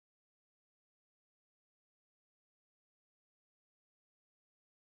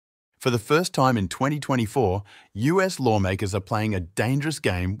For the first time in 2024, US lawmakers are playing a dangerous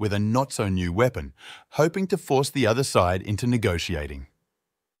game with a not-so-new weapon, hoping to force the other side into negotiating.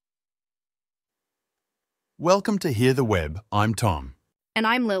 Welcome to Hear the Web. I'm Tom. And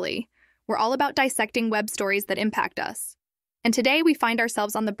I'm Lily. We're all about dissecting web stories that impact us. And today we find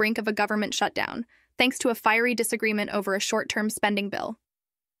ourselves on the brink of a government shutdown, thanks to a fiery disagreement over a short-term spending bill.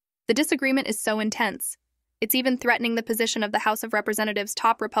 The disagreement is so intense, it's even threatening the position of the House of Representatives'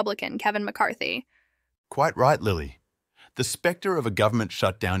 top Republican, Kevin McCarthy. Quite right, Lily. The spectre of a government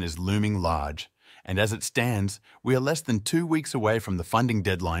shutdown is looming large, and as it stands, we are less than 2 weeks away from the funding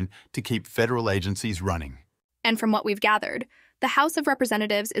deadline to keep federal agencies running. And from what we've gathered, the House of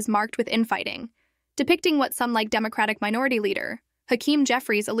Representatives is marked with infighting, depicting what some like Democratic Minority Leader Hakeem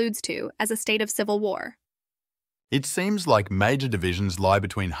Jeffries alludes to as a state of civil war. It seems like major divisions lie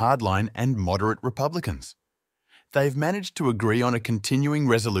between hardline and moderate Republicans. They've managed to agree on a continuing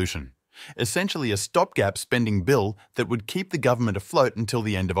resolution, essentially a stopgap spending bill that would keep the government afloat until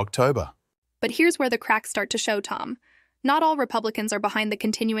the end of October. But here's where the cracks start to show, Tom. Not all Republicans are behind the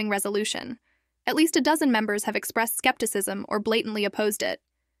continuing resolution. At least a dozen members have expressed skepticism or blatantly opposed it.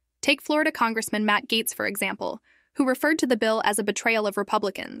 Take Florida Congressman Matt Gaetz, for example, who referred to the bill as a betrayal of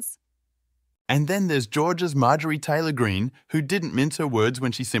Republicans. And then there's Georgia's Marjorie Taylor Greene, who didn't mince her words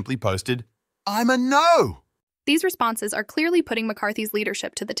when she simply posted, "I'm a no!" These responses are clearly putting McCarthy's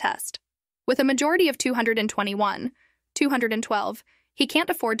leadership to the test. With a majority of 212, he can't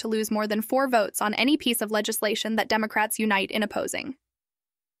afford to lose more than 4 votes on any piece of legislation that Democrats unite in opposing.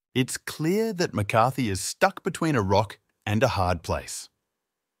 It's clear that McCarthy is stuck between a rock and a hard place.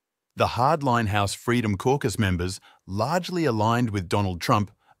 The hardline House Freedom Caucus members, largely aligned with Donald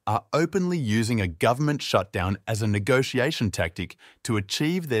Trump, are openly using a government shutdown as a negotiation tactic to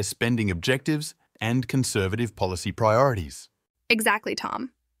achieve their spending objectives and conservative policy priorities. Exactly, Tom.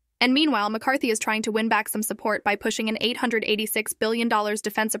 And meanwhile, McCarthy is trying to win back some support by pushing an $886 billion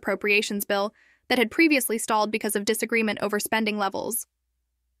defense appropriations bill that had previously stalled because of disagreement over spending levels.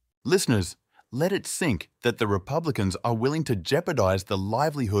 Listeners, let it sink that the Republicans are willing to jeopardize the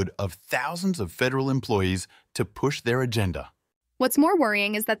livelihood of thousands of federal employees to push their agenda. What's more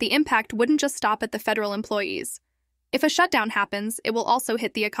worrying is that the impact wouldn't just stop at the federal employees. If a shutdown happens, it will also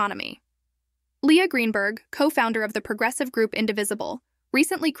hit the economy. Leah Greenberg, co-founder of the progressive group Indivisible,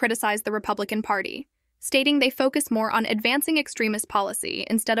 recently criticized the Republican Party, stating they focus more on advancing extremist policy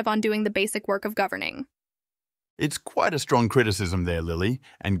instead of on doing the basic work of governing. It's quite a strong criticism there, Lily,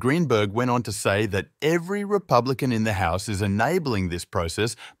 and Greenberg went on to say that every Republican in the House is enabling this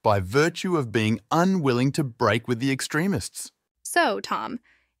process by virtue of being unwilling to break with the extremists. So, Tom,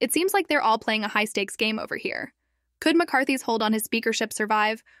 it seems like they're all playing a high-stakes game over here. Could McCarthy's hold on his speakership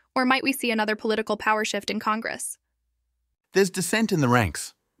survive, or might we see another political power shift in Congress? There's dissent in the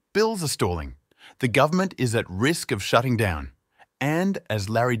ranks. Bills are stalling. The government is at risk of shutting down. And, as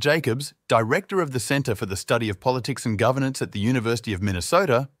Larry Jacobs, director of the Center for the Study of Politics and Governance at the University of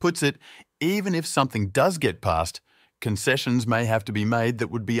Minnesota, puts it, even if something does get passed, concessions may have to be made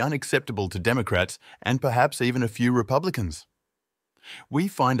that would be unacceptable to Democrats and perhaps even a few Republicans. We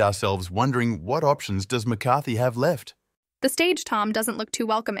find ourselves wondering, what options does McCarthy have left? The stage, Tom, doesn't look too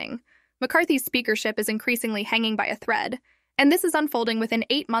welcoming. McCarthy's speakership is increasingly hanging by a thread, and this is unfolding within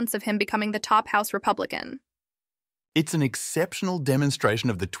 8 months of him becoming the top House Republican. It's an exceptional demonstration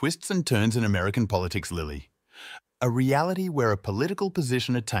of the twists and turns in American politics, Lily. A reality where a political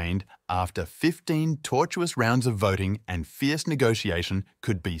position attained after 15 tortuous rounds of voting and fierce negotiation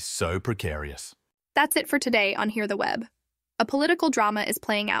could be so precarious. That's it for today on Hear the Web. A political drama is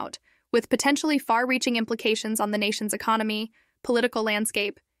playing out, with potentially far-reaching implications on the nation's economy, political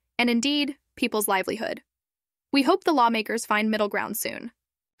landscape, and indeed, people's livelihood. We hope the lawmakers find middle ground soon.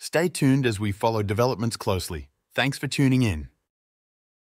 Stay tuned as we follow developments closely. Thanks for tuning in.